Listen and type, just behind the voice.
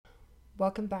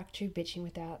Welcome back to Bitching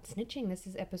Without Snitching. This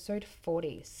is episode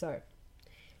 40. So,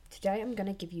 today I'm going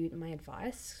to give you my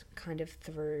advice kind of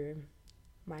through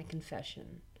my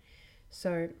confession.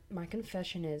 So, my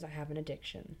confession is I have an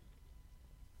addiction.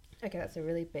 Okay, that's a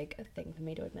really big thing for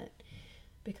me to admit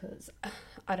because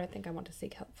I don't think I want to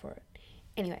seek help for it.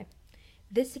 Anyway,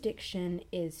 this addiction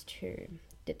is to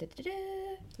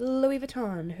Louis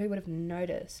Vuitton. Who would have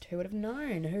noticed? Who would have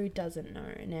known? Who doesn't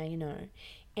know? Now you know.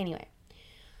 Anyway,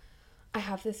 I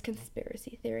have this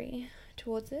conspiracy theory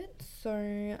towards it.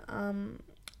 So,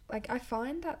 I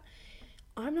find that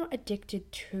I'm not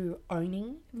addicted to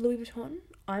owning Louis Vuitton.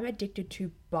 I'm addicted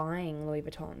to buying Louis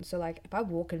Vuitton. So, if I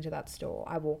walk into that store,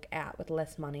 I walk out with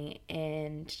less money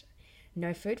and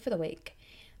no food for the week.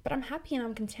 But I'm happy and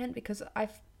I'm content because I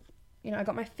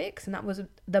got my fix, and that was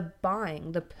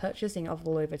the purchasing of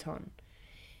Louis Vuitton.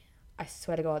 I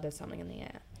swear to God, there's something in the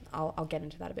air. I'll get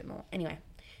into that a bit more. Anyway,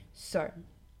 so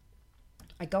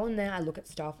I go in there, I look at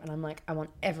stuff, and I'm like, I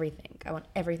want everything. I want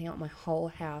my whole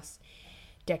house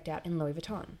decked out in Louis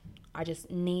Vuitton. I just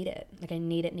need it. I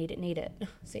need it.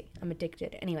 See, I'm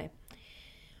addicted. Anyway,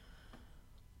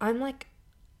 I'm like,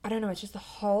 I don't know, it's just the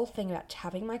whole thing about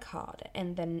tapping my card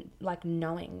and then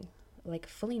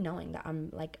fully knowing that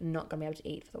I'm not gonna be able to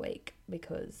eat for the week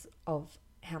because of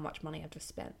how much money I've just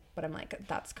spent. But I'm like,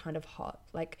 that's kind of hot.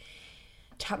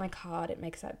 Tap my card, it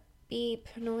makes that beep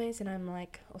noise, and I'm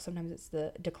like, or sometimes it's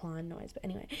the decline noise, but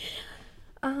anyway,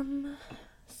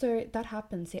 so that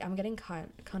happens. See, I'm getting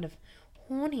kind of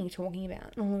horny talking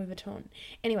about Louis Vuitton.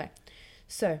 Anyway,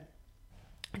 so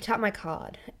I tap my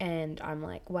card and I'm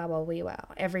like, wow,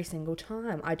 every single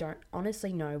time. I don't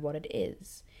honestly know what it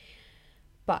is,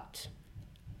 but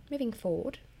moving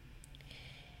forward,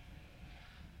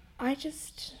 I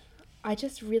just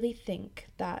really think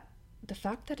that the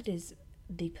fact that it is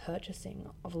the purchasing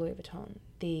of Louis Vuitton,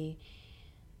 the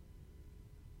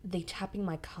tapping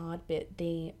my card bit,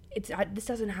 this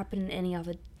doesn't happen in any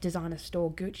other designer store.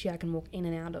 Gucci I can walk in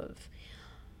and out of.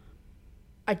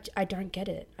 I don't get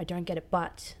it.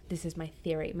 But this is my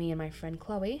theory. Me and my friend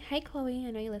Chloe, hey Chloe,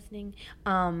 I know you're listening,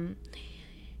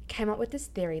 came up with this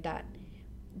theory that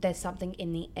there's something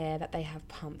in the air that they have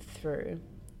pumped through,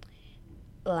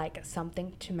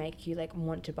 something to make you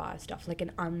want to buy stuff,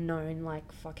 an unknown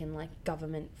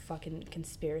government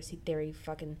conspiracy theory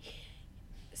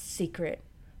secret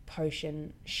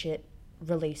potion shit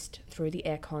released through the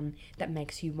aircon that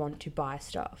makes you want to buy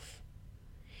stuff.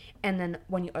 And then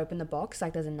when you open the box,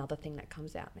 there's another thing that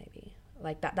comes out, maybe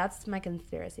that's my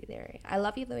conspiracy theory. I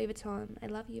love you, Louis Vuitton. I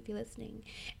love you if you're listening.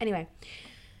 Anyway,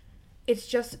 it's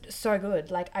just so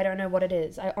good. I don't know what it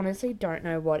is. I honestly don't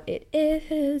know what it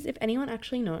is. If anyone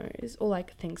actually knows or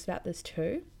thinks about this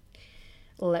too,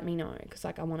 let me know, because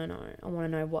I want to know. I want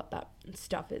to know what that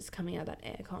stuff is coming out of that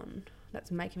aircon that's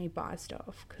making me buy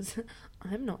stuff, because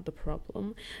I'm not the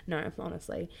problem. No,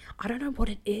 honestly, I don't know what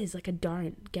it is. I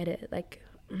don't get it.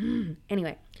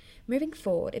 Anyway, moving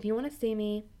forward, if you want to see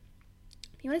me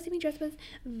dressed as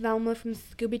Velma from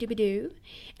Scooby-Dooby-Doo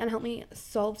and help me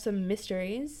solve some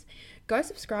mysteries, go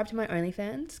subscribe to my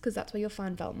OnlyFans, because that's where you'll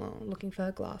find Velma looking for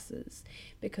her glasses,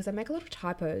 because I make a lot of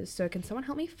typos, so can someone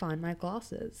help me find my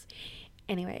glasses?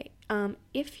 Anyway,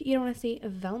 if you don't want to see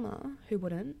Velma, who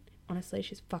wouldn't? Honestly,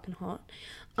 she's fucking hot.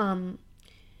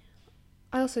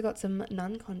 I also got some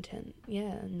nun content.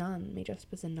 Yeah, nun. Me dressed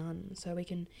as a nun, so we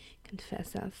can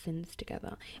confess our sins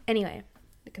together. Anyway,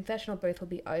 the confessional booth will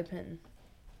be open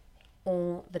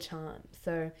all the time,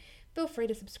 so feel free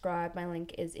to subscribe. My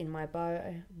link is in my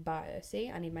bio. See,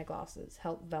 I need my glasses.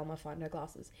 Help Velma find her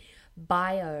glasses.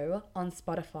 Bio on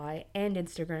Spotify and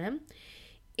Instagram.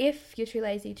 If you're too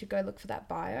lazy to go look for that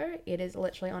bio, it is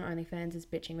literally on OnlyFans as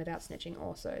Bitching Without Snitching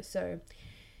also. So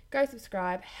go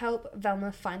subscribe. Help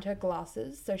Velma find her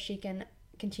glasses so she can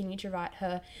continue to write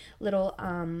her little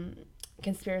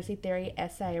conspiracy theory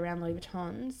essay around Louis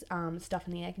Vuitton's stuff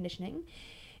in the air conditioning.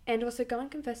 And also go and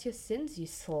confess your sins, you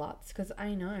sluts, because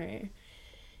I know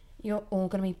you're all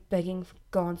going to be begging for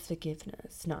God's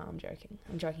forgiveness. No, I'm joking.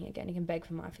 I'm joking again. You can beg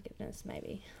for my forgiveness,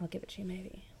 maybe. I'll give it to you,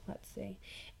 maybe. Let's see.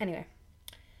 Anyway,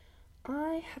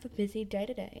 I have a busy day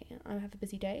today.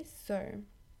 So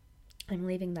I'm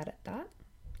leaving that at that.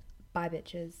 Bye,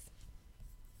 bitches.